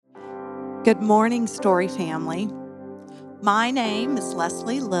Good morning, Story family. My name is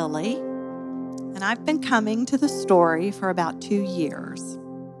Leslie Lilly, and I've been coming to the Story for about 2 years.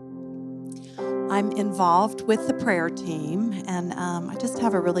 I'm involved with the prayer team, and I just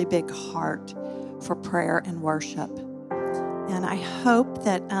have a really big heart for prayer and worship. And I hope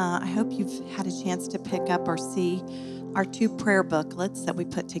you've had a chance to pick up or see our 2 prayer booklets that we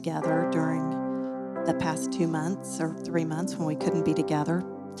put together during the past 2 months or 3 months when we couldn't be together.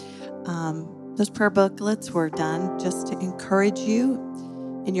 Those prayer booklets were done just to encourage you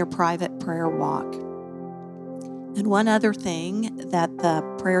in your private prayer walk. And one other thing that the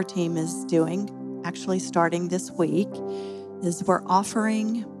prayer team is doing, actually starting this week, is we're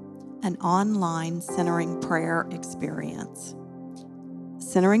offering an online centering prayer experience.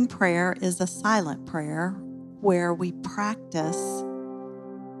 Centering prayer is a silent prayer where we practice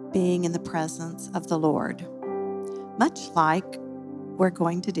being in the presence of the Lord, much like we're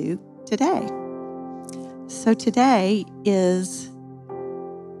going to do today. So today is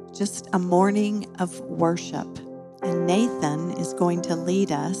just a morning of worship, and Nathan is going to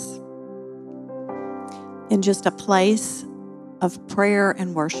lead us in just a place of prayer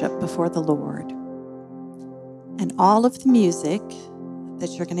and worship before the Lord. And all of the music that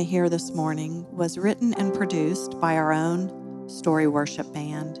you're going to hear this morning was written and produced by our own Story Worship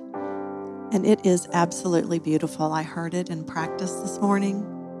Band. And it is absolutely beautiful. I heard it in practice this morning.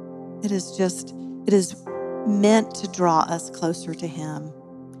 It is meant to draw us closer to Him.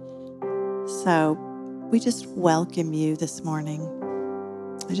 So we just welcome you this morning.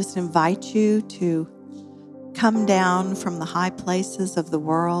 I just invite you to come down from the high places of the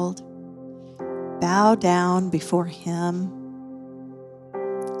world, bow down before Him,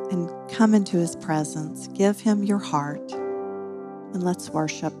 and come into His presence. Give Him your heart, and let's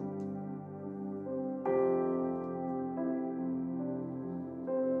worship.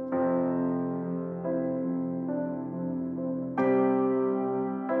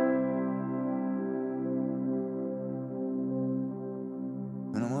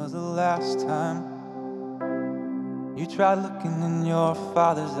 Last time you tried looking in your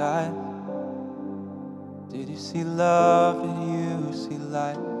father's eyes, did you see love? Did you see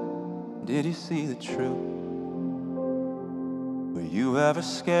light? Did you see the truth? Were you ever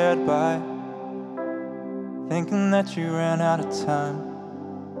scared by thinking that you ran out of time?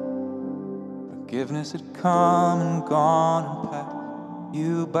 Forgiveness had come and gone and passed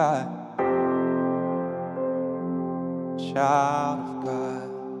you by. Child of God,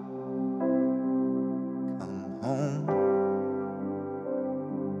 home.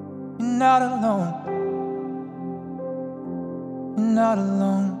 You're not alone. You're not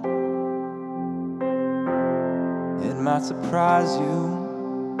alone. It might surprise you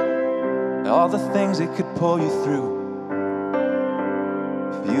all the things it could pull you through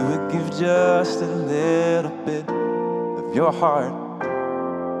if you would give just a little bit of your heart.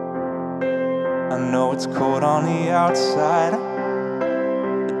 I know it's cold on the outside.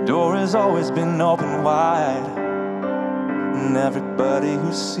 The door has always been open wide, and everybody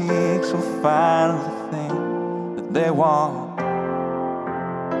who seeks will find the thing that they want.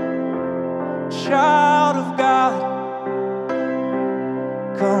 Child of God,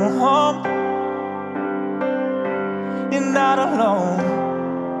 come home. You're not alone.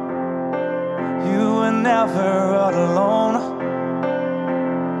 You were never alone.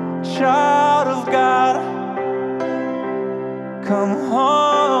 Child of God, come home.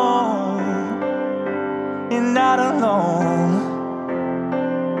 You're not alone.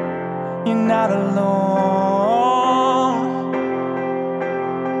 You're not alone.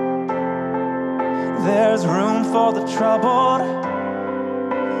 There's room for the troubled.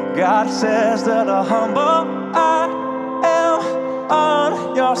 God says that the humble, I am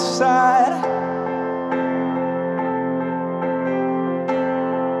on your side.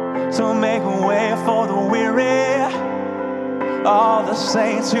 So make a way for the weary, all the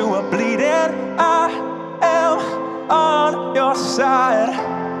saints who are bleeding. I am on your side.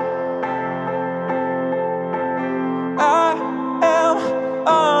 I am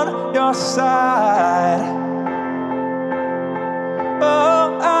on your side.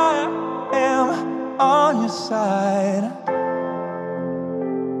 Oh, I am on your side.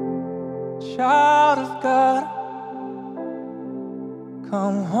 Child of God,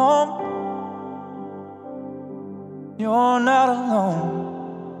 come home. You're not alone.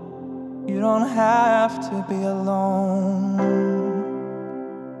 You don't have to be alone.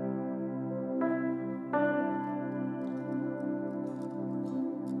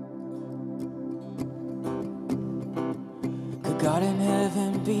 Could God in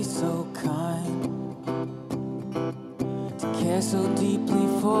heaven be so kind to care so deeply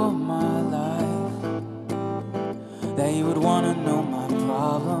for my life? he would want to know my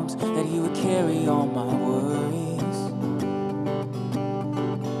problems, that he would carry all my worries.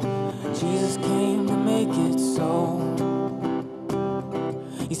 Jesus came to make it so.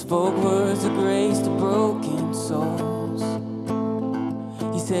 He spoke words of grace to broken souls.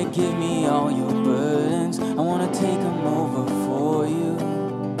 He said, give me all your burdens, I want to take them over for you.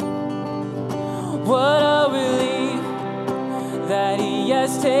 What a relief that he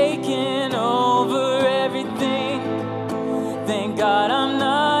has taken over everything. Thank God I'm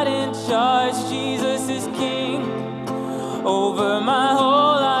not in charge, Jesus is king over my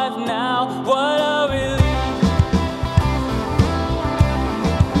whole life now. What a relief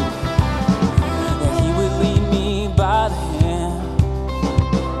that he would lead me by the hand.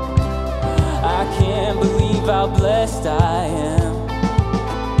 I can't believe how blessed I am.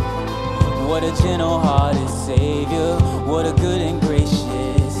 What a gentle-hearted Savior, what a good and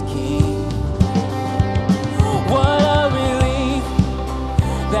gracious King. What a relief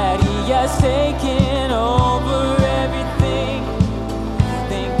that he has taken over everything.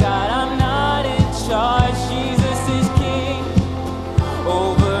 Thank God I'm not in charge, Jesus is king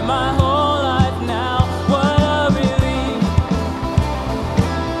over my whole life now. What a relief,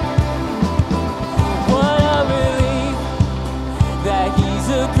 what a relief that he's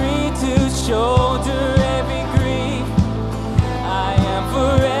agreed to shoulder every grief. I am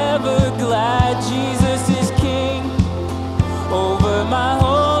forever glad Jesus is king over my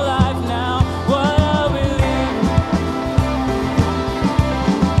whole life now. What a relief.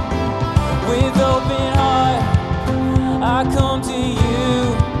 With open heart I come to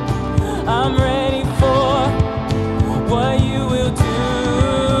you. I'm ready for what you will do.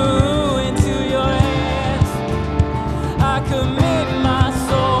 Into your hands I commit my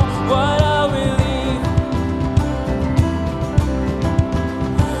soul. What a relief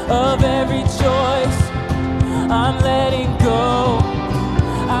of every choice I'm letting go.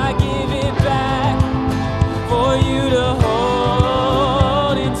 I give it back for you to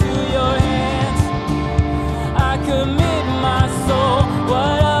hold. Into your hands I commit my soul.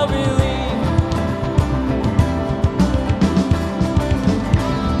 What a relief.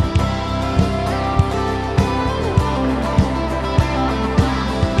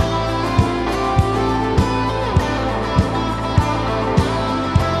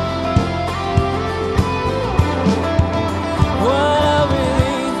 What a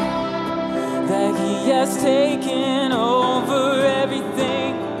relief that he has taken over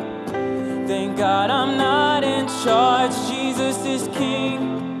everything. Thank God I'm not in charge, Jesus is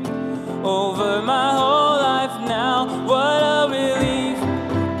king over my whole life now. What a relief,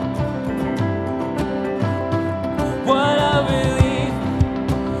 what a relief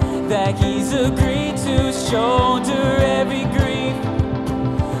that he's agreed to shoulder every grief.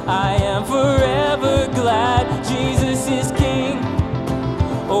 I am forever glad Jesus is king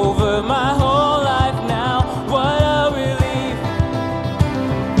over my whole life now. What a relief.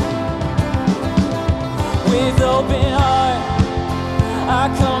 With open heart I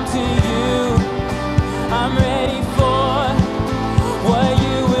come to you. I'm ready for what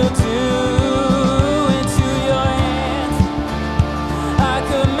you will do. Into your hands I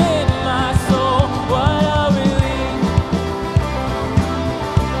commit my soul. What a relief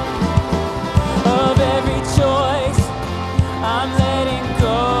of every choice I'm letting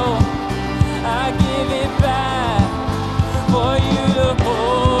go. I give it back for you to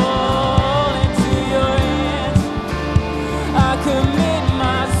hold. Into your hands I commit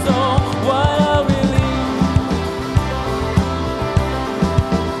my soul. What a relief,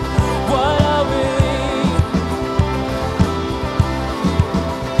 what a relief,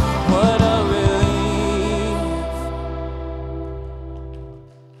 what a relief.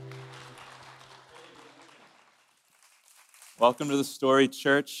 Welcome to the Story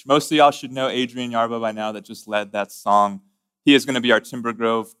Church. Most of y'all should know Adrian Yarba by now that just led that song. He is going to be our Timber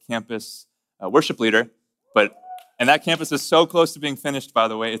Grove campus worship leader. And that campus is so close to being finished, by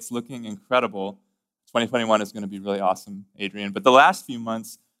the way. It's looking incredible. 2021 is going to be really awesome, Adrian. But the last few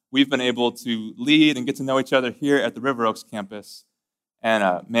months, we've been able to lead and get to know each other here at the River Oaks campus. And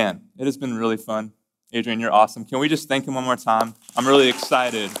man, it has been really fun. Adrian, you're awesome. Can we just thank him one more time? I'm really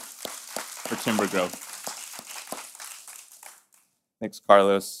excited for Timber Grove. Thanks,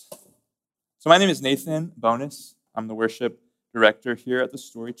 Carlos. So my name is Nathan Bonus. I'm the worship director here at the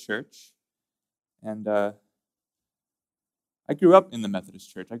Story Church. And I grew up in the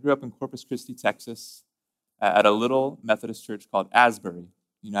Methodist Church. I grew up in Corpus Christi, Texas, at a little Methodist church called Asbury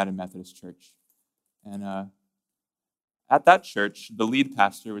United Methodist Church. And at that church, the lead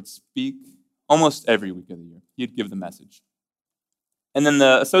pastor would speak almost every week of the year. He'd give the message. And then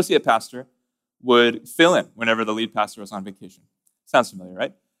the associate pastor would fill in whenever the lead pastor was on vacation. Sounds familiar,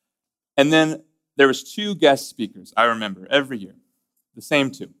 right? And then there was 2 guest speakers, I remember, every year. The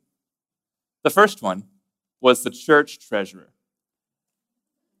same 2. The first one was the church treasurer.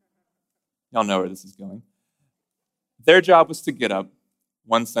 Y'all know where this is going. Their job was to get up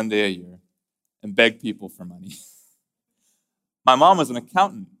one Sunday a year and beg people for money. My mom was an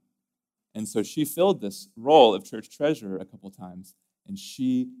accountant, and so she filled this role of church treasurer a couple times, and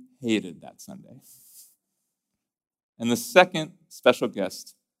she hated that Sunday. And the second special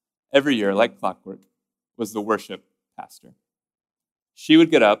guest every year, like clockwork, was the worship pastor. She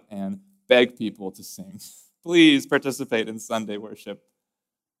would get up and beg people to sing. Please participate in Sunday worship.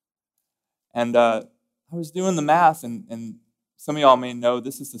 And I was doing the math, and some of y'all may know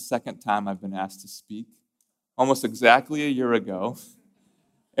this is the second time I've been asked to speak. Almost exactly a year ago,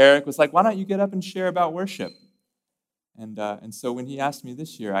 Eric was like, why don't you get up and share about worship? And so when he asked me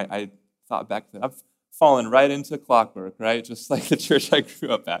this year, I thought back that I've fallen right into clockwork, right? Just like the church I grew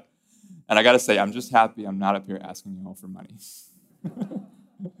up at. And I got to say, I'm just happy I'm not up here asking you all for money.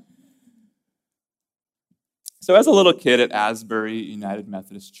 So as a little kid at Asbury United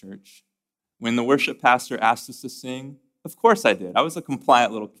Methodist Church, when the worship pastor asked us to sing, of course I did. I was a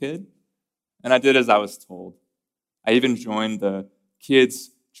compliant little kid, and I did as I was told. I even joined the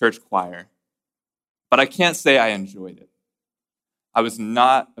kids' church choir. But I can't say I enjoyed it. I was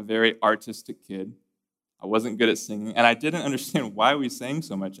not a very artistic kid. I wasn't good at singing, and I didn't understand why we sang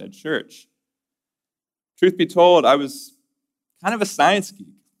so much at church. Truth be told, I was kind of a science geek.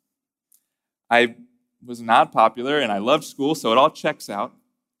 I was not popular, and I loved school, so it all checks out.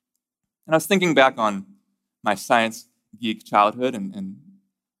 And I was thinking back on my science geek childhood, and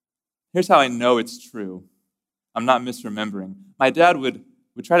here's how I know it's true. I'm not misremembering. My dad would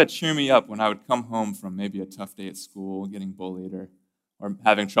try to cheer me up when I would come home from maybe a tough day at school, getting bullied, or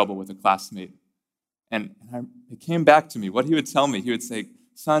having trouble with a classmate. And it came back to me. What he would tell me, he would say,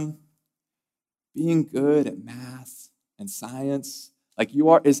 son, being good at math and science, like you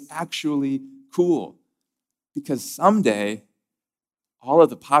are, is actually cool. Because someday, all of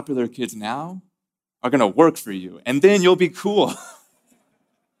the popular kids now are going to work for you, and then you'll be cool.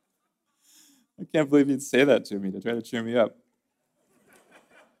 I can't believe he'd say that to me to try to cheer me up.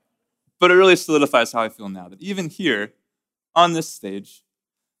 But it really solidifies how I feel now, that even here, on this stage,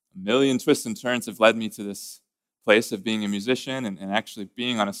 a million twists and turns have led me to this place of being a musician and actually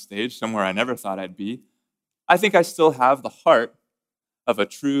being on a stage somewhere I never thought I'd be. I think I still have the heart of a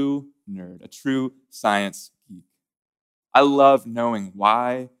true nerd, a true science geek. I love knowing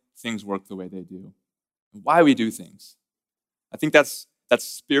why things work the way they do, and why we do things. I think that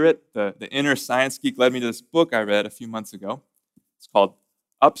spirit, the inner science geek, led me to this book I read a few months ago. It's called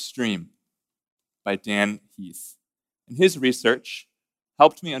Upstream by Dan Heath. And his research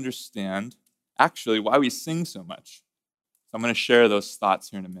helped me understand actually why we sing so much. So I'm going to share those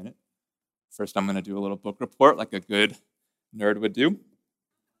thoughts here in a minute. First, I'm going to do a little book report like a good nerd would do.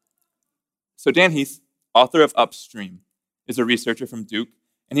 So Dan Heath, author of Upstream, is a researcher from Duke,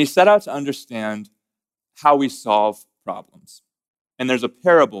 and he set out to understand how we solve problems. And there's a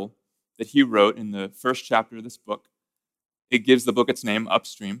parable that he wrote in the first chapter of this book. It gives the book its name,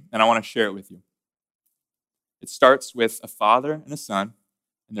 Upstream, and I want to share it with you. It starts with a father and a son,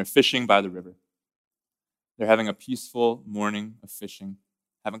 and they're fishing by the river. They're having a peaceful morning of fishing,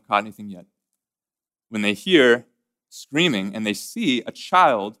 haven't caught anything yet, when they hear screaming and they see a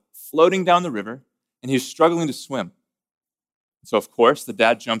child floating down the river, and he's struggling to swim. So, of course, the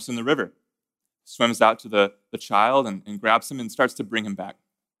dad jumps in the river, swims out to the child and grabs him and starts to bring him back.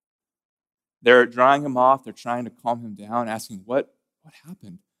 They're drying him off. They're trying to calm him down, asking, what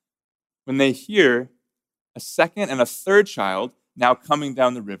happened? When they hear a second and a third child now coming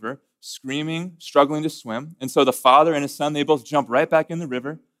down the river, screaming, struggling to swim. And so the father and his son, they both jump right back in the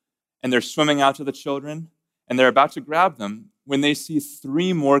river, and they're swimming out to the children, and they're about to grab them when they see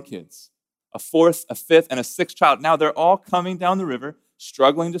 3 more kids, a 4th, a 5th, and a 6th child. Now they're all coming down the river,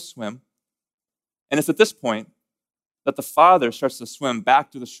 struggling to swim. And it's at this point that the father starts to swim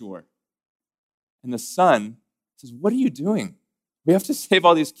back to the shore. And the son says, what are you doing? We have to save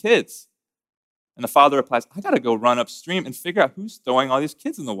all these kids. And the father replies, I got to go run upstream and figure out who's throwing all these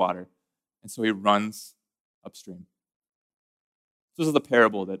kids in the water. And so he runs upstream. This is the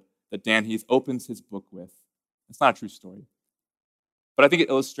parable that Dan Heath opens his book with. It's not a true story, but I think it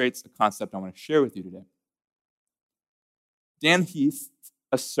illustrates a concept I want to share with you today. Dan Heath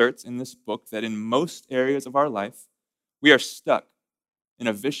asserts in this book that in most areas of our life, we are stuck in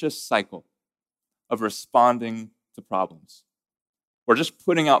a vicious cycle of responding to problems. We're just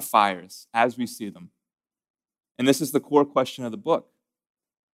putting out fires as we see them. And this is the core question of the book.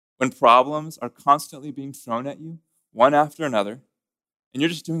 when problems are constantly being thrown at you, one after another, and you're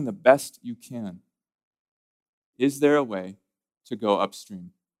just doing the best you can, is there a way to go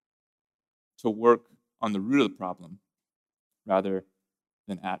upstream, to work on the root of the problem rather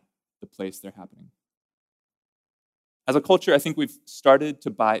than at the place they're happening? As a culture, I think we've started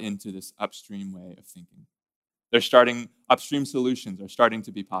to buy into this upstream way of thinking. Upstream solutions are starting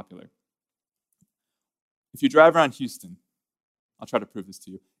to be popular. If you drive around Houston, I'll try to prove this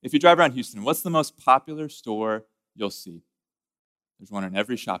to you. If you drive around Houston, what's the most popular store you'll see? There's one in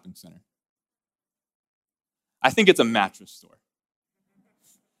every shopping center. I think it's a mattress store.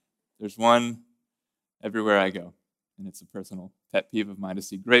 There's one everywhere I go, and it's a personal pet peeve of mine to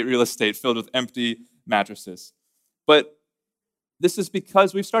see great real estate filled with empty mattresses. But this is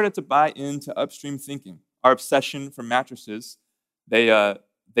because we've started to buy into upstream thinking. Our obsession for mattresses, they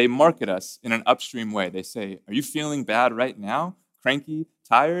market us in an upstream way. They say, are you feeling bad right now? Cranky?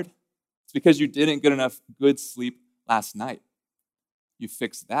 Tired? It's because you didn't get enough good sleep last night. You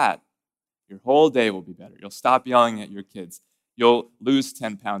fix that, your whole day will be better. You'll stop yelling at your kids. You'll lose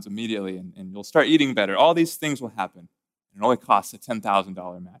 10 pounds immediately, and you'll start eating better. All these things will happen. And it only costs a $10,000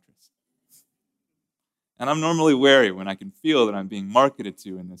 mattress. And I'm normally wary when I can feel that I'm being marketed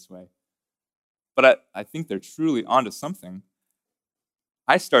to in this way. But I think they're truly onto something.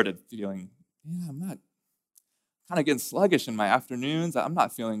 I started feeling, I'm not kind of getting sluggish in my afternoons. I'm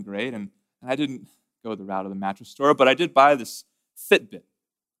not feeling great. And I didn't go the route of the mattress store, but I did buy this Fitbit.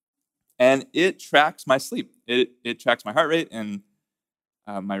 And it tracks my sleep. It tracks my heart rate and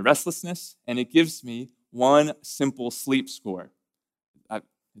my restlessness, and it gives me one simple sleep score.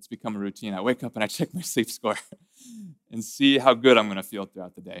 It's become a routine. I wake up and I check my sleep score and see how good I'm going to feel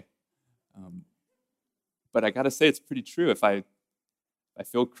throughout the day. But I got to say, it's pretty true. If I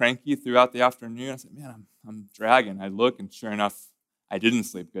feel cranky throughout the afternoon, I say, man, I'm dragging. I look, and sure enough, I didn't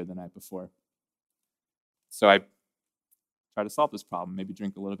sleep good the night before. So I try to solve this problem. Maybe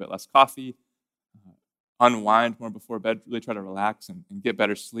drink a little bit less coffee, unwind more before bed, really try to relax and get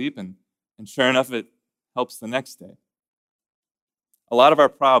better sleep. And sure enough, it helps the next day. A lot of our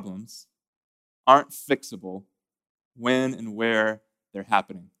problems aren't fixable when and where they're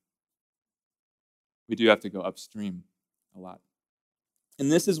happening. We do have to go upstream a lot.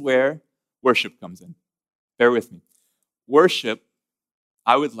 And this is where worship comes in. Bear with me. Worship,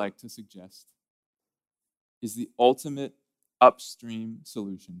 I would like to suggest, is the ultimate upstream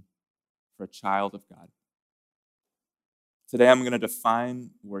solution for a child of God. Today I'm going to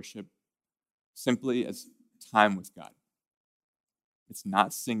define worship simply as time with God. It's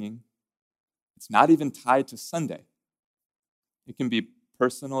not singing. It's not even tied to Sunday. It can be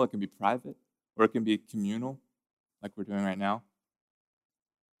personal, it can be private, or it can be communal, like we're doing right now.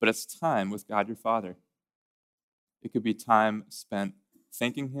 But it's time with God your Father. It could be time spent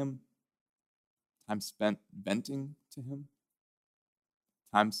thanking Him, time spent venting to Him,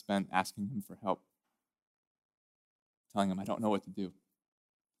 time spent asking Him for help, telling Him, I don't know what to do.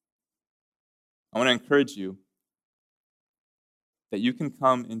 I want to encourage you that you can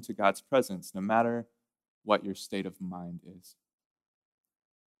come into God's presence no matter what your state of mind is.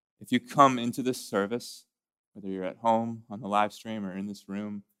 If you come into this service, whether you're at home, on the live stream, or in this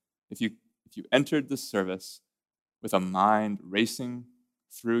room, if you entered this service with a mind racing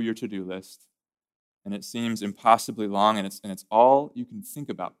through your to-do list, and it seems impossibly long, and it's all you can think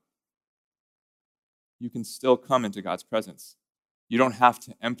about, you can still come into God's presence. You don't have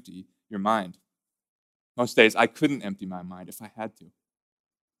to empty your mind. Most days, I couldn't empty my mind if I had to.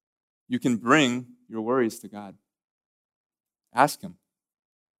 You can bring your worries to God. Ask Him,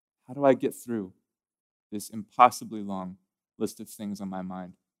 how do I get through this impossibly long list of things on my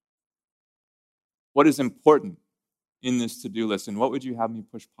mind? What is important in this to-do list, and what would you have me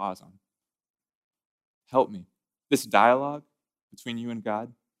push pause on? Help me. This dialogue between you and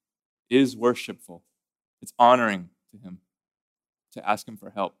God is worshipful. It's honoring to Him to ask Him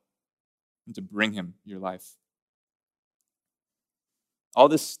for help and to bring Him your life. All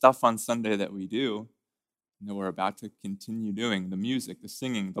this stuff on Sunday that we do, and that we're about to continue doing, the music, the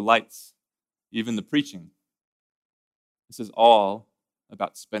singing, the lights, even the preaching, this is all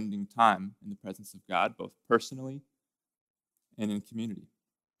about spending time in the presence of God, both personally and in community.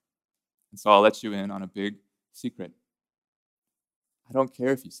 And so I'll let you in on a big secret. I don't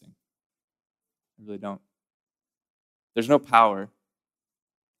care if you sing. I really don't. There's no power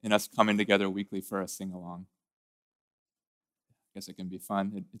in us coming together weekly for a sing-along. I guess it can be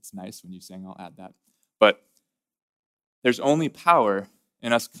fun. It's nice when you sing. I'll add that. But there's only power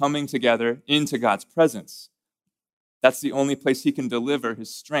in us coming together into God's presence. That's the only place He can deliver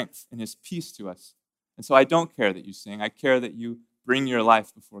His strength and His peace to us. And so I don't care that you sing. I care that you bring your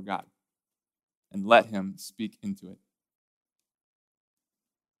life before God and let him speak into it.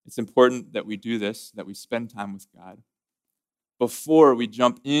 It's important that we do this, that we spend time with God before we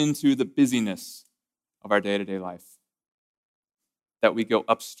jump into the busyness of our day-to-day life, that we go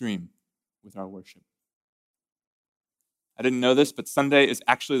upstream with our worship. I didn't know this, but Sunday is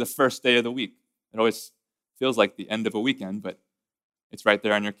actually the first day of the week. It always feels like the end of a weekend, but it's right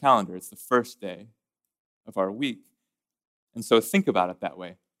there on your calendar. It's the first day of our week. And so think about it that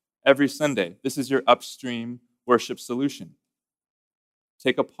way. Every Sunday, this is your upstream worship solution.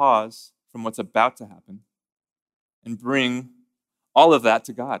 Take a pause from what's about to happen and bring all of that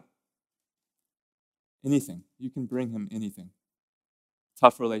to God. Anything. You can bring him anything.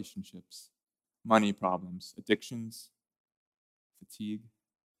 Tough relationships, money problems, addictions, fatigue.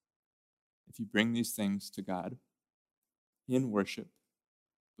 If you bring these things to God in worship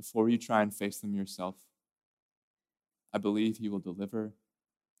before you try and face them yourself, I believe he will deliver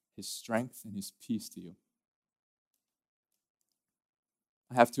his strength and his peace to you.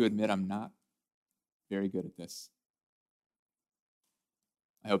 I have to admit, I'm not very good at this.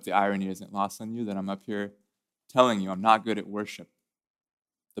 I hope the irony isn't lost on you that I'm up here telling you I'm not good at worship.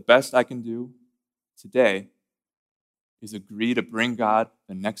 The best I can do today is agree to bring God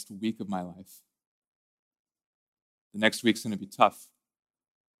the next week of my life. The next week's going to be tough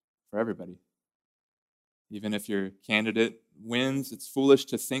for everybody. Even if your candidate wins, it's foolish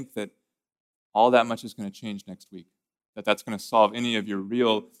to think that all that much is going to change next week, that that's going to solve any of your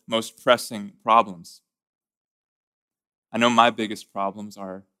real, most pressing problems. I know my biggest problems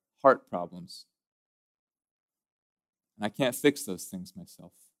are heart problems. And I can't fix those things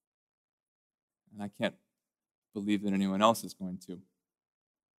myself. And I can't believe that anyone else is going to.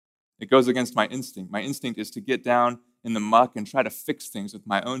 It goes against my instinct. My instinct is to get down in the muck and try to fix things with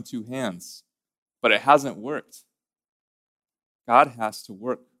my own two hands. But it hasn't worked. God has to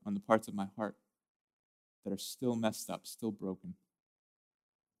work on the parts of my heart that are still messed up, still broken.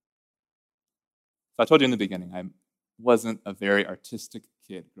 So I told you in the beginning, I wasn't a very artistic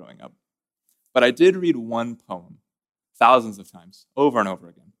kid growing up. But I did read one poem thousands of times, over and over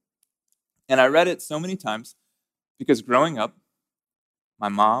again. And I read it so many times because growing up, my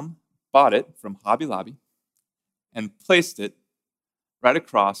mom bought it from Hobby Lobby and placed it right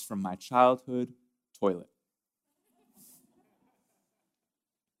across from my childhood toilet.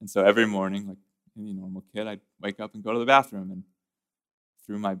 And so every morning, like any normal kid, I'd wake up and go to the bathroom, and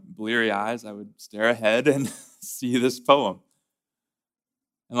through my bleary eyes, I would stare ahead and see this poem.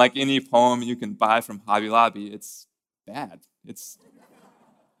 And like any poem you can buy from Hobby Lobby, it's bad. It's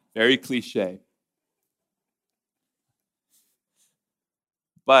very cliche.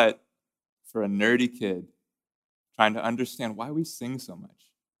 But for a nerdy kid trying to understand why we sing so much,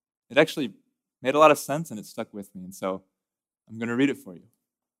 it actually made a lot of sense and it stuck with me. And so I'm going to read it for you.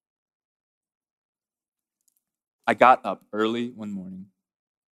 I got up early one morning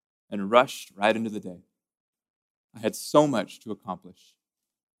and rushed right into the day. I had so much to accomplish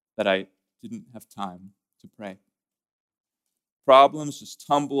that I didn't have time to pray. Problems just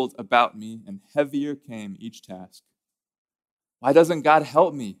tumbled about me, and heavier came each task. Why doesn't God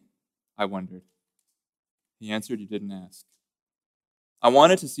help me? I wondered. He answered, you didn't ask. I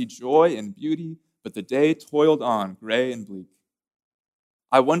wanted to see joy and beauty, but the day toiled on, gray and bleak.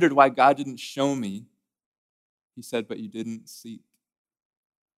 I wondered why God didn't show me. He said, but you didn't seek.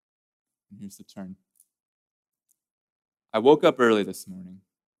 And here's the turn. I woke up early this morning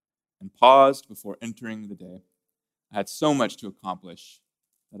and paused before entering the day. I had so much to accomplish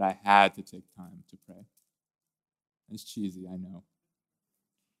that I had to take time to pray. It's cheesy, I know.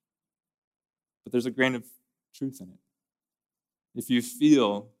 But there's a grain of truth in it. If you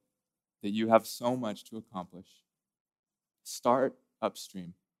feel that you have so much to accomplish, start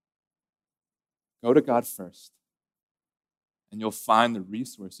upstream. Go to God first, and you'll find the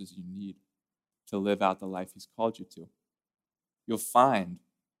resources you need to live out the life He's called you to. You'll find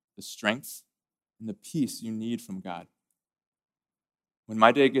the strength and the peace you need from God. When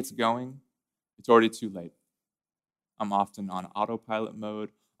my day gets going, it's already too late. I'm often on autopilot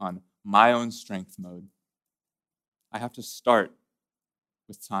mode, on my own strength mode. I have to start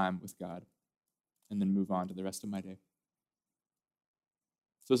with time with God and then move on to the rest of my day.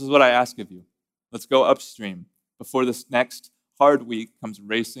 So this is what I ask of you. Let's go upstream before this next hard week comes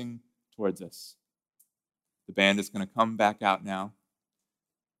racing towards us. The band is going to come back out now.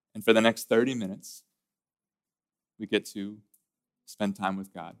 And for the next 30 minutes, we get to spend time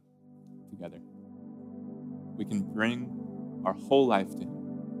with God together. We can bring our whole life to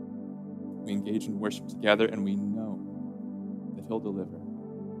Him. We engage in worship together, and we know that He'll deliver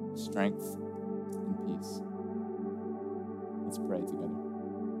strength and peace. Let's pray together.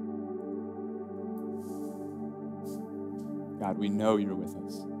 God, we know you're with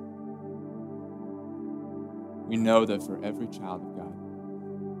us. We know that for every child of God,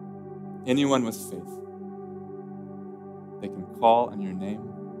 anyone with faith, they can call on your name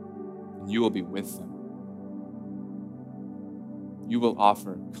and you will be with them. You will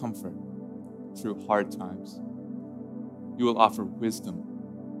offer comfort through hard times. You will offer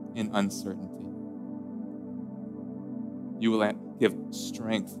wisdom in uncertainty. You will give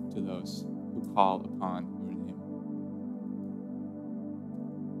strength to those who call upon your name.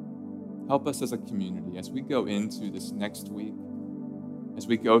 Help us as a community as we go into this next week, as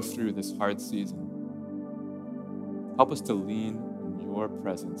we go through this hard season. Help us to lean in your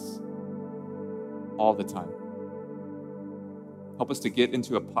presence all the time. Help us to get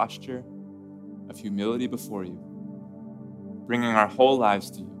into a posture of humility before you, bringing our whole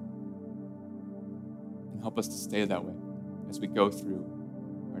lives to you. And help us to stay that way as we go through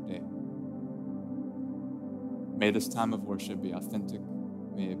our day. May this time of worship be authentic.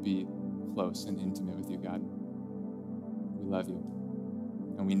 May it be close and intimate with you, God. We love you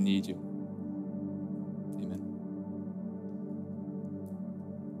and we need you. Amen.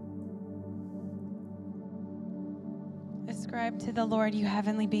 Ascribe to the Lord, you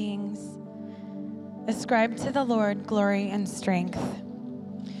heavenly beings. Ascribe to the Lord glory and strength.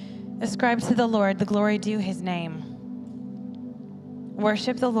 Ascribe to the Lord the glory due his name.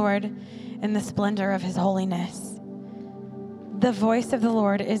 Worship the Lord in the splendor of his holiness. The voice of the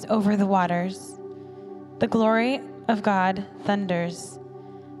Lord is over the waters. The glory of God thunders.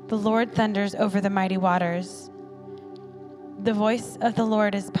 The Lord thunders over the mighty waters. The voice of the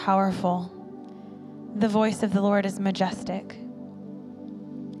Lord is powerful. The voice of the Lord is majestic.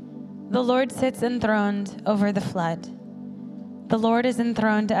 The Lord sits enthroned over the flood. The Lord is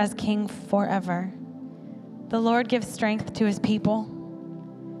enthroned as king forever. The Lord gives strength to his people.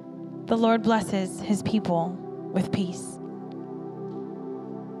 The Lord blesses his people with peace.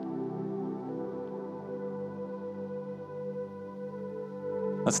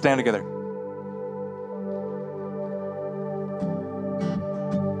 Let's stand together.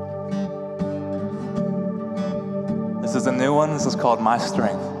 This is a new one. This is called My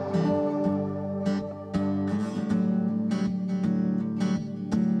Strength.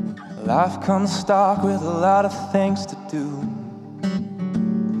 Life comes stuck with a lot of things to do,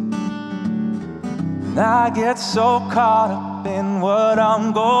 and I get so caught up in what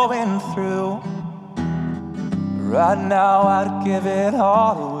I'm going through. Right now I'd give it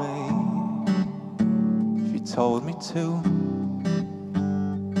all away if you told me to.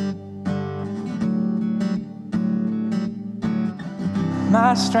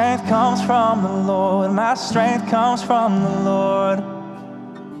 My strength comes from the Lord. My strength comes from the Lord.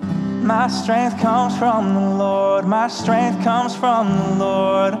 My strength comes from the Lord. My strength comes from the Lord.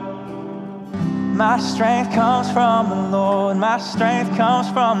 My strength comes from the Lord. My strength comes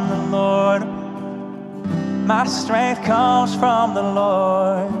from the Lord. My strength comes from the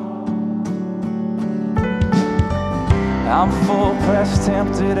Lord. I'm full pressed,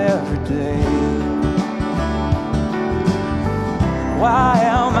 tempted every day. Why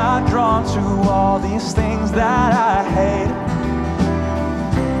am I drawn to all these things that I hate?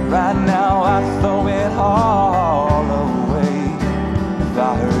 Right now I'd throw it all away if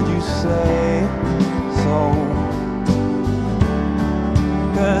I heard you say so.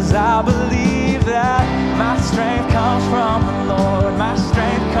 'Cause I believe that my strength comes from the Lord. My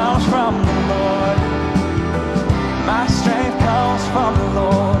strength comes from the Lord. My strength comes from the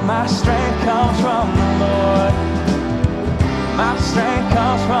Lord. My strength comes from the Lord. My strength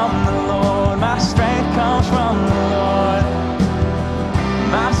comes from the Lord. My strength comes from the Lord.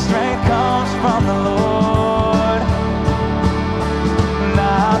 My strength comes from the Lord.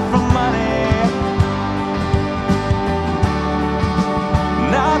 Not from money,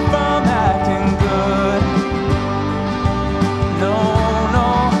 not from acting good. No, no,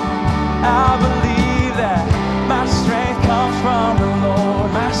 I believe that my strength comes from the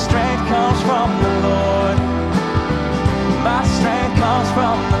Lord. My strength comes from the Lord. My strength comes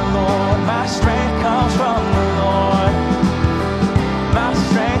from the Lord. My strength comes from the Lord. My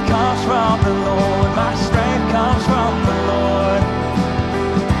strength comes from the Lord. My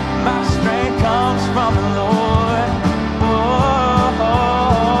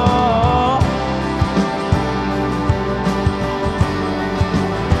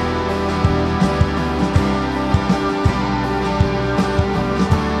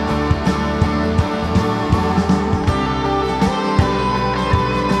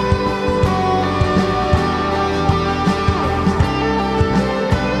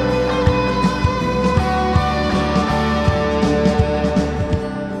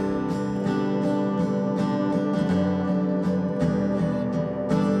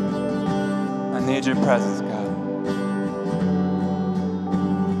your presence, God.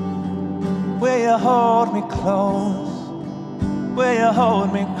 Will you hold me close? Will you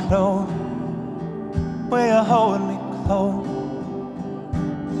hold me close? Will you hold me close?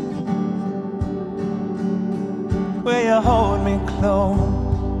 Will you hold me close?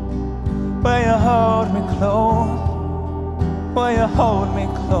 Will you hold me close? Will you hold me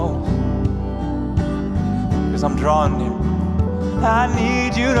close? 'Cause I'm drawn near. I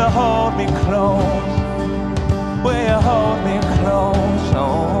need you to hold me close. Will you hold me close?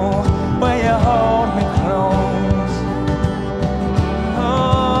 Oh, will you hold me close?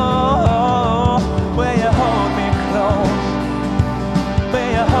 Oh, will you hold me close? Will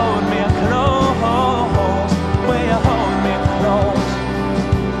you hold me close? Will you hold me close?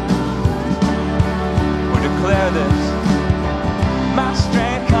 We declare this. My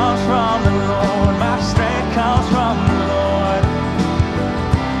strength comes from the Lord. My strength comes from the Lord.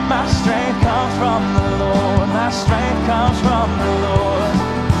 My strength comes from the Lord. My strength comes from the Lord.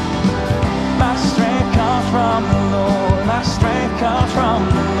 My strength comes from the Lord. My strength comes from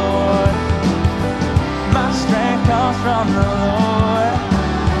the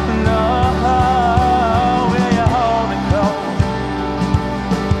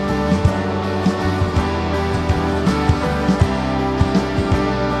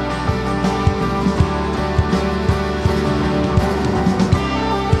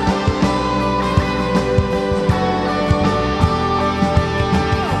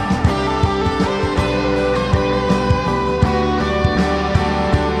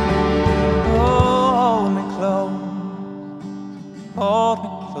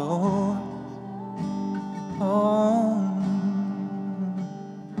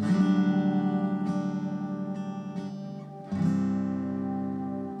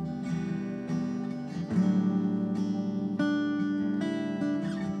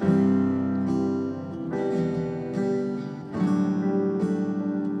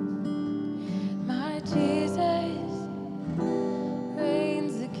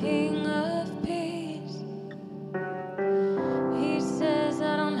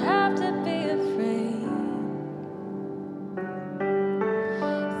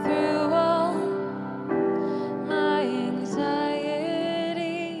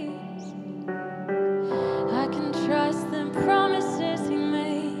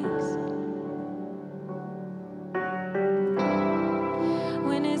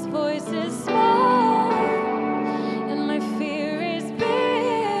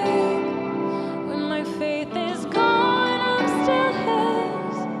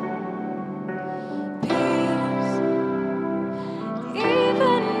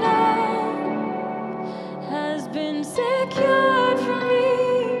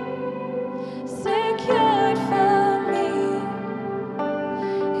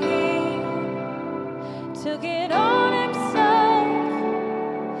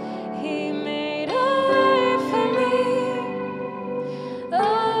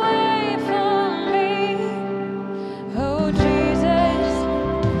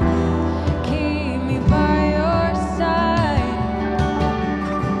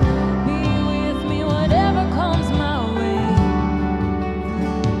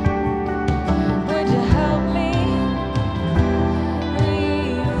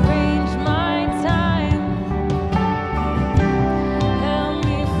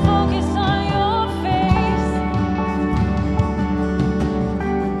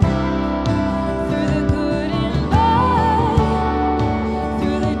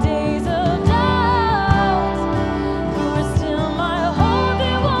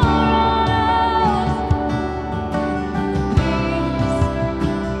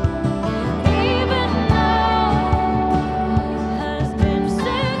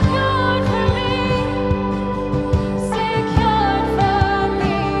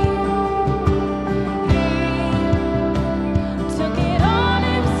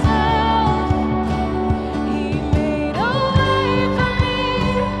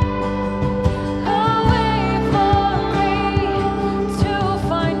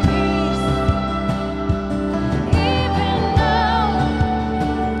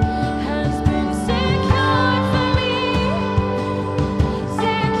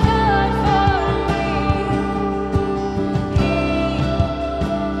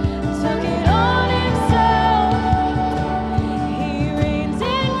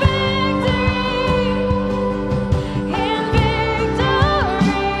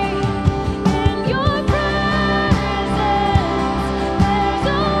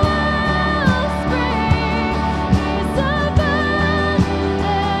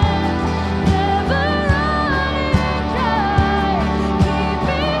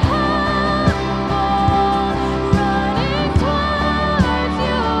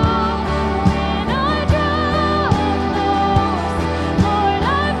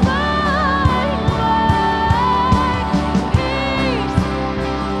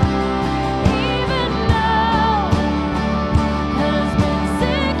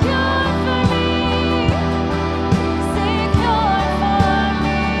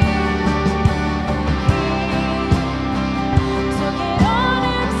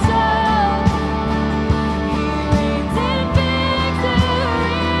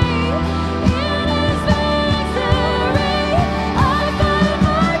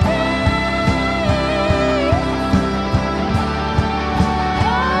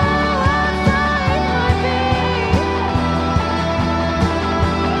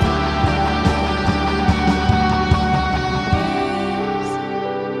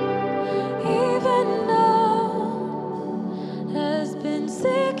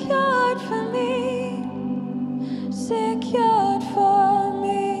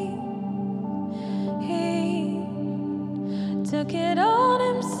on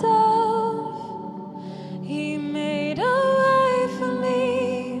himself. He made a way for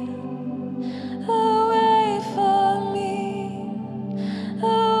me, a way for me, a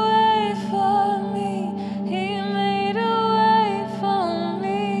way for me. He made a way for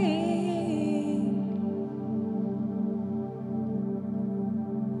me.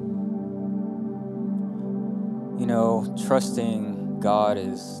 You know, trusting God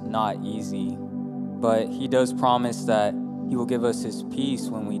is not easy, but He does promise that He will give us His peace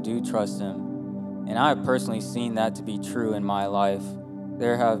when we do trust Him. And I have personally seen that to be true in my life.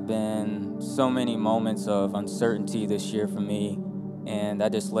 There have been so many moments of uncertainty this year for me, and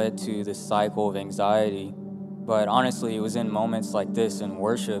that just led to this cycle of anxiety. But honestly, it was in moments like this in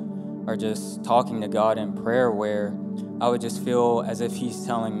worship or just talking to God in prayer where I would just feel as if He's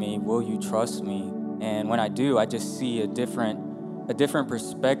telling me, will you trust me? And when I do, I just see a different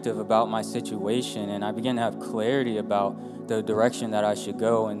perspective about my situation, and I begin to have clarity about the direction that I should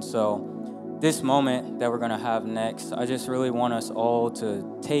go. And so this moment that we're going to have next, I just really want us all to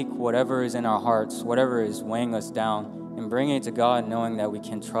take whatever is in our hearts, whatever is weighing us down, and bring it to God, knowing that we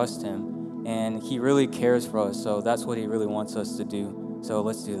can trust Him. And He really cares for us, so that's what He really wants us to do. So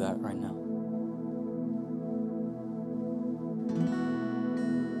let's do that right now.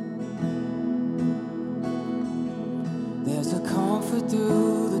 There's a comfort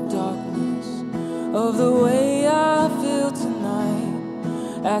through the darkness of the way I feel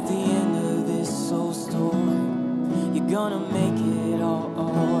tonight. At the end of this soul story, you're gonna make it all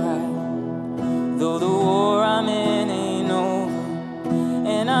alright. Though the war I'm in ain't over,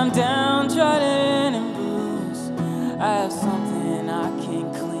 and I'm downtrodden and bruised, I have something I can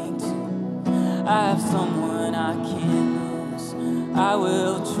cling to. I have someone I can't lose. I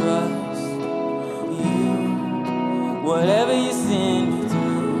will trust you. Whatever you send me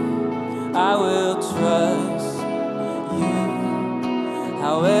through, I will trust you.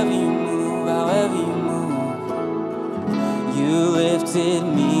 However you move, you lifted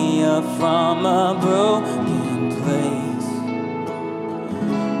me up from a broken place.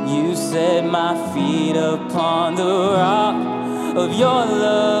 You set my feet upon the rock of your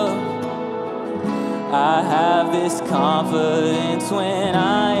love. I have this confidence when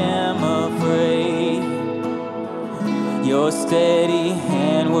I am afraid. Your steady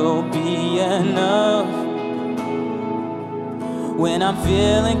hand will be enough. When I'm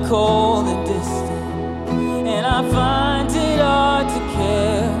feeling cold and distant, and I find it hard to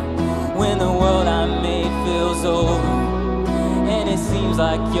care, when the world I made feels over, and it seems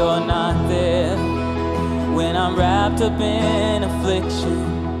like you're not there, when I'm wrapped up in affliction,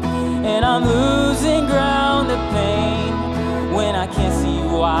 and I'm losing ground to pain, when I can't see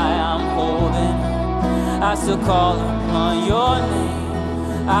why I'm holding, I still call upon your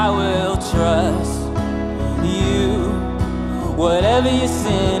name. I will trust you. Whatever you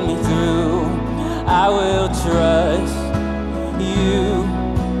send me through, I will trust you.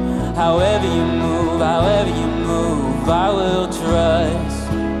 However you move, I will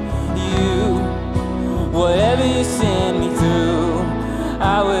trust you. Whatever you send me through,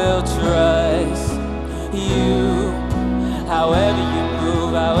 I will trust you. However you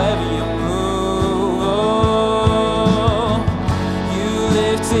move, oh, you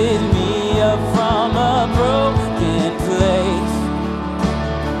lifted me up from a broken place.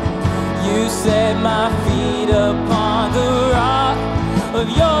 You set my feet upon the rock of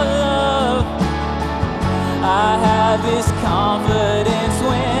your love. I have this confidence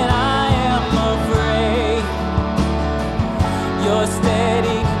when I am afraid. Your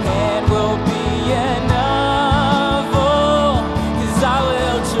steady hand will be enough. Oh, 'cause I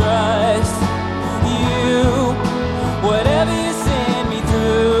will trust you. Whatever you send me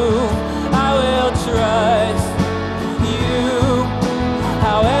through, I will trust you.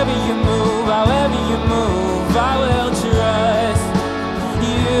 However you move, I will trust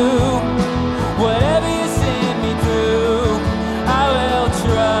you. Whatever you send me through, I will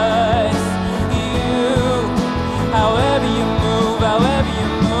trust you. However you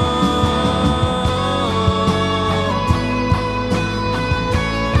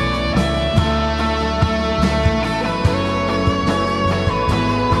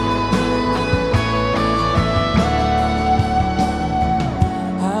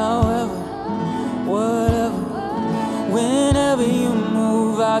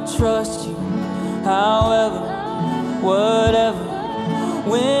move, I trust you. However, whatever,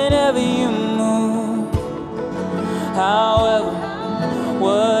 whenever you move. However,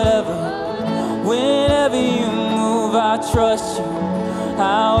 whatever, whenever you move, I trust you.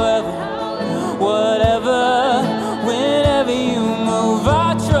 However, whatever, whenever you move,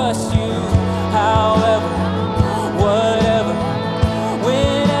 I trust you. However, whatever,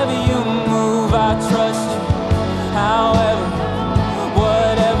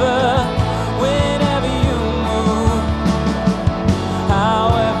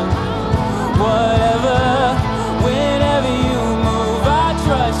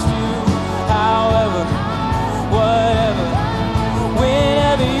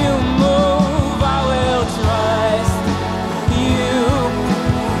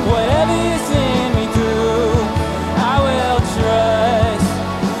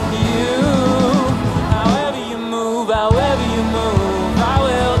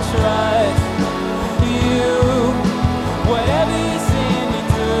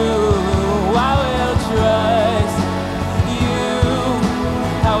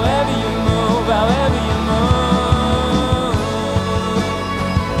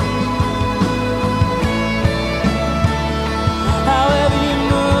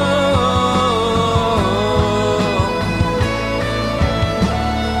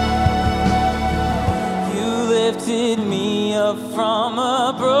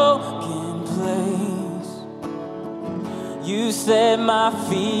 set my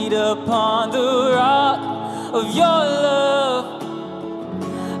feet upon the rock of your love.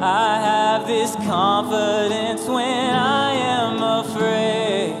 I have this confidence when I am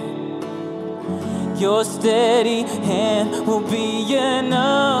afraid. Your steady hand will be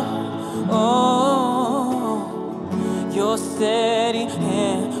enough. Oh, your steady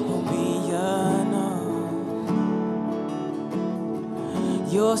hand will be enough.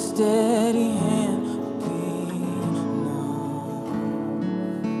 Your steady hand will be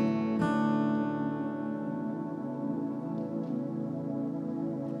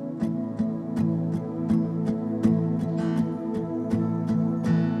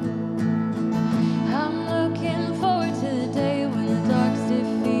I'm looking forward to the day when the dark's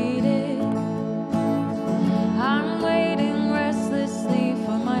defeated. I'm waiting restlessly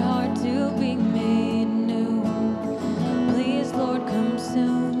for my heart to be made new. Please, Lord, come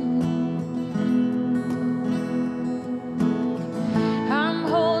soon. I'm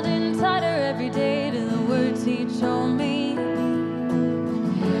holding tighter every day to the words He told me.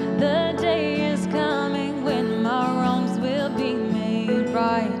 The day is coming when my wrongs will be made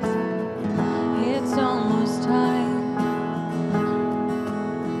right. It's almost time.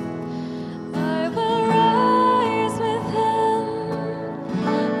 I will rise with Him.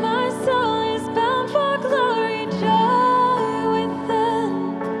 My soul is bound for glory, joy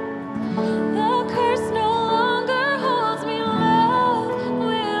within. The curse no longer holds me, love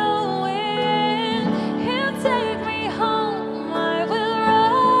will win. He'll take me home. I will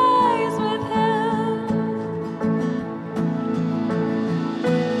rise with Him.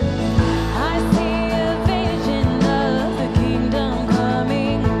 I see a vision of the kingdom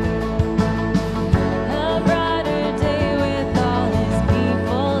coming, a brighter day with all His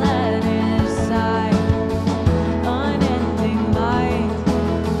people at His side, unending light.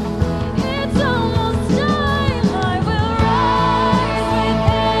 It's almost time. I will rise with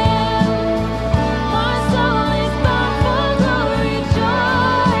Him. My soul is bound for glory,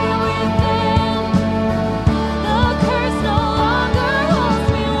 joy within. The curse no longer holds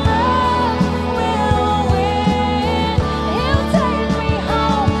me, love will win. He'll take me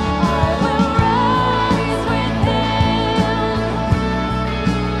home. I will rise with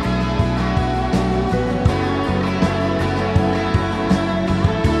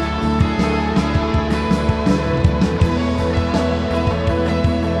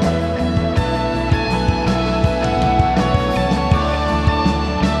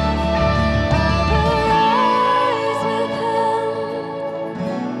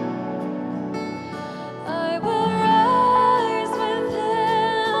I will rise with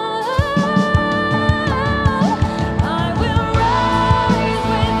Him. I will rise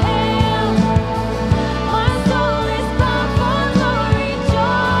with Him. My soul is bound for glory,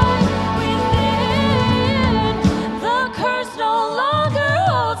 joy within. The curse no longer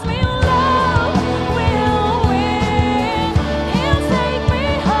holds me, love will win. He'll take me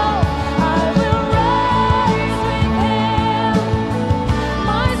home. I will rise with Him.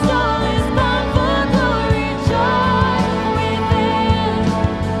 My soul is bound for glory, joy within.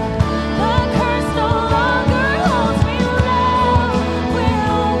 The curse no longer holds me, love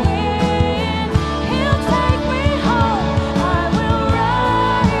will win. He'll take me home. I will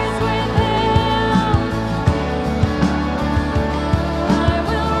rise with Him. I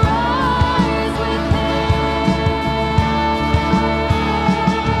will rise with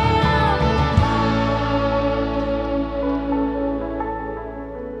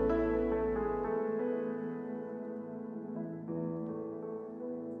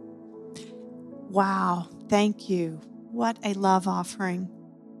Wow, thank you. What a love offering.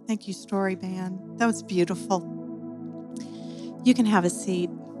 Thank you, Story Band. That was beautiful. You can have a seat.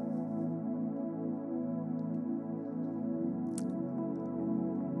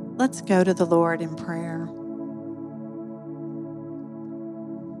 Let's go to the Lord in prayer.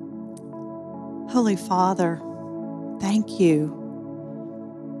 Holy Father, thank you.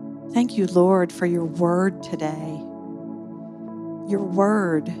 Thank you, Lord, for your word today. Your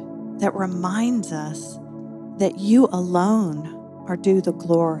word that reminds us that you alone are due the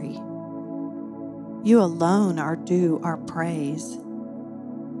glory. You alone are due our praise.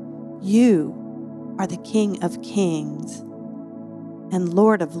 You are the King of Kings and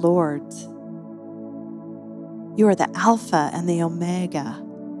Lord of Lords. You are the Alpha and the Omega.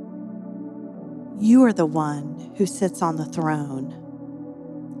 You are the one who sits on the throne.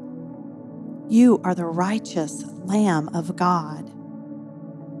 You are the righteous Lamb of God.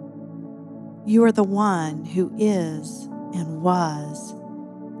 You are the one who is and was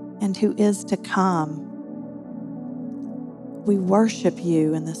and who is to come. We worship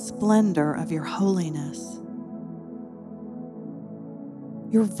you in the splendor of your holiness.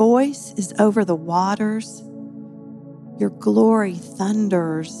 Your voice is over the waters. Your glory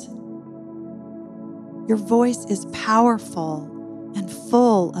thunders. Your voice is powerful and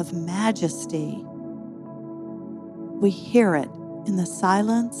full of majesty. We hear it in the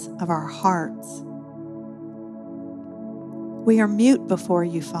silence of our hearts. We are mute before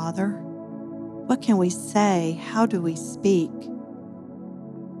you, Father. What can we say? How do we speak?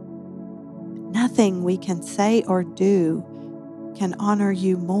 Nothing we can say or do can honor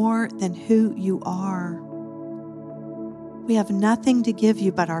you more than who you are. We have nothing to give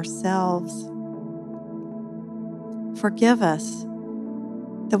you but ourselves. Forgive us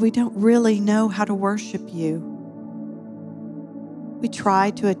that we don't really know how to worship you. We try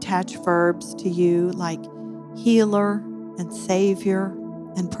to attach verbs to you like healer and savior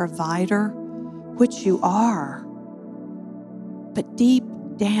and provider, which you are. But deep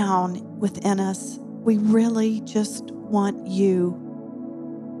down within us, we really just want you.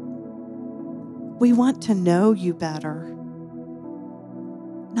 We want to know you better,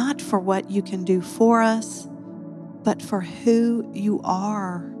 not for what you can do for us, but for who you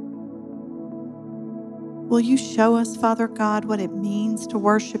are. Will you show us, Father God, what it means to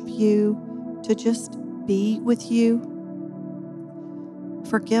worship you, to just be with you?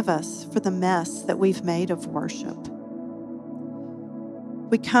 Forgive us for the mess that we've made of worship.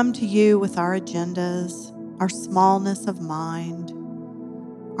 We come to you with our agendas, our smallness of mind,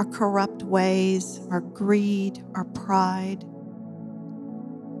 our corrupt ways, our greed, our pride.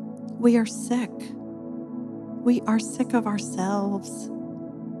 We are sick. We are sick of ourselves.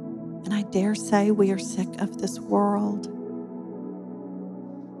 And I dare say we are sick of this world.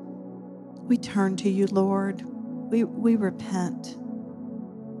 We turn to you, Lord. We repent.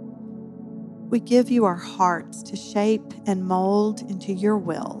 We give you our hearts to shape and mold into your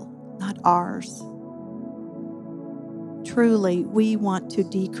will, not ours. Truly, we want to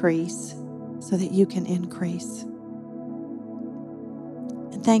decrease so that you can increase.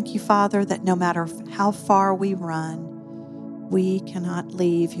 And thank you, Father, that no matter how far we run, we cannot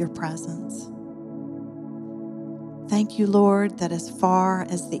leave your presence. Thank you, Lord, that as far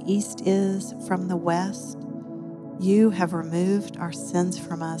as the east is from the west, you have removed our sins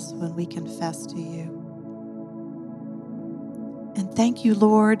from us when we confess to you. And thank you,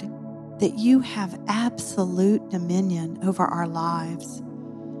 Lord, that you have absolute dominion over our lives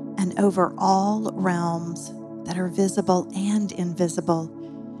and over all realms that are visible and invisible.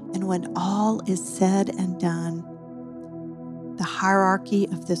 And when all is said and done, the hierarchy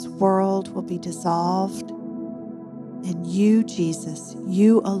of this world will be dissolved, and you, Jesus,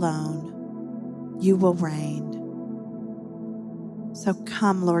 you alone, you will reign. So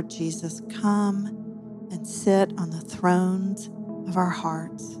come, Lord Jesus, come and sit on the thrones of our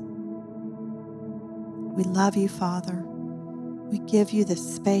hearts. We love you, Father. We give you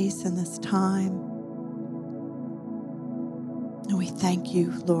this space and this time. And we thank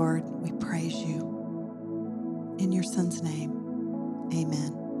you, Lord. We praise you. In your Son's name,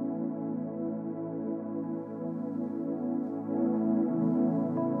 amen.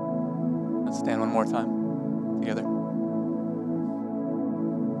 Let's stand one more time together.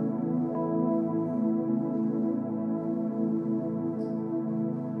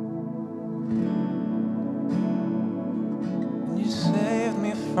 You saved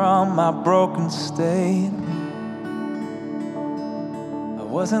me from my broken state. I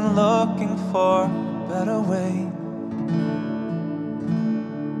wasn't looking for a better way.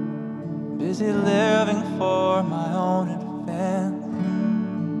 Busy living for my own advance.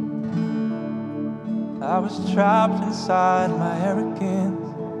 I was trapped inside my arrogance.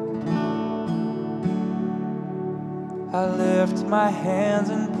 I lift my hands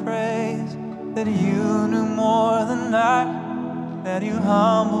in praise that you knew more than I, that you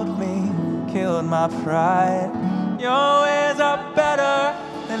humbled me, killed my pride. Your ways are better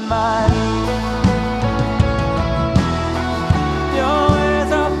than mine. Your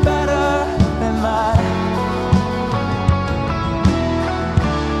ways are better than mine.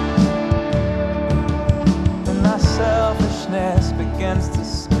 When my selfishness begins to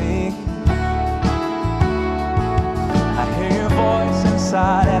speak, I hear your voice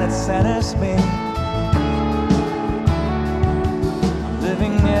inside and it centers me. I'm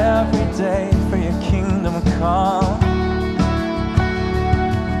living every day for your kingdom come.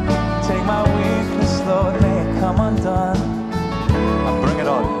 Take my weakness, Lord, may it come undone. I bring it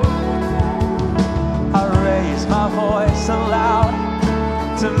on. I raise my voice aloud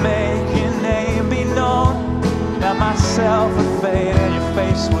to make your name be known, that myself would fade and your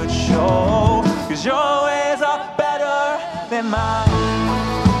face would show. 'Cause your ways are better than mine.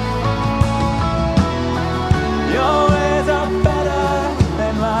 Your ways are better than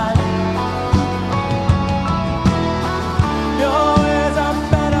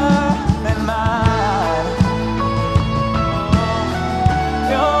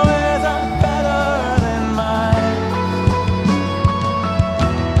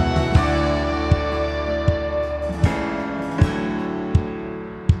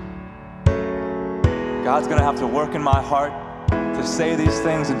God's gonna have to work in my heart to say these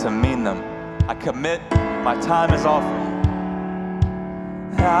things and to mean them. I commit, my time is all for you.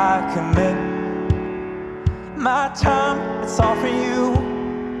 I commit, my time, it's all for you.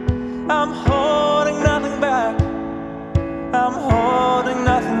 I'm holding nothing back. I'm holding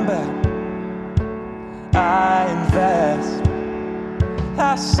nothing back. I invest,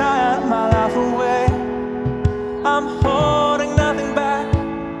 I sign my life away. I'm holding nothing back.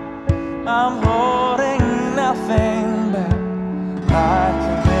 I'm holding nothing back. I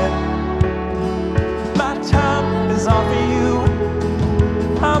commit, my time is all for you.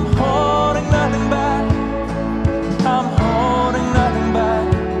 I'm holding nothing back. I'm holding nothing back.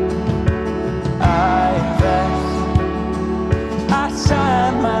 I invest, I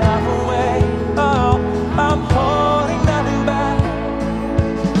sign my life away. Oh, I'm holding nothing back.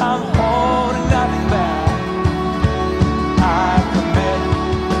 I'm holding nothing back. I commit,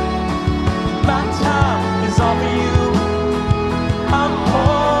 my time is all for you. I'm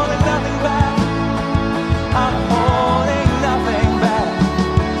holding nothing back. I'm holding nothing back.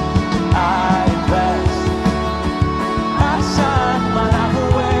 I invest, I sign my life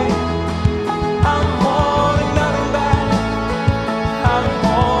away. I'm holding nothing back. I'm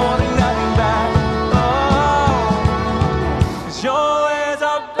holding nothing back. Oh, 'cause your ways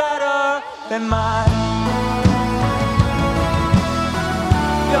are better than mine.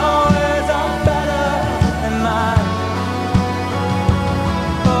 Your ways are better than mine.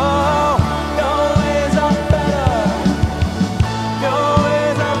 Oh, your ways are better. Your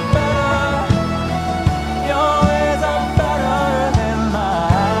ways are better. Your ways are better than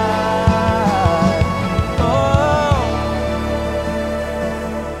mine. Oh,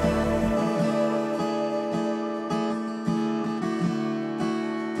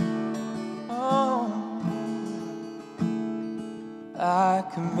 oh. I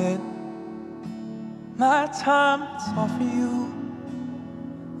commit, my time, it's all for you.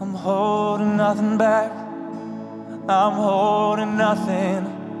 I'm holding nothing back. I'm holding nothing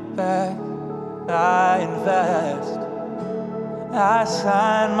back. I invest, I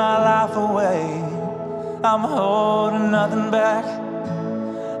sign my life away. I'm holding nothing back.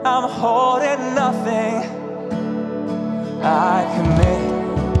 I'm holding nothing. I commit,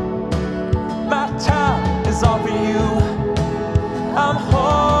 my time is all for you. I'm holding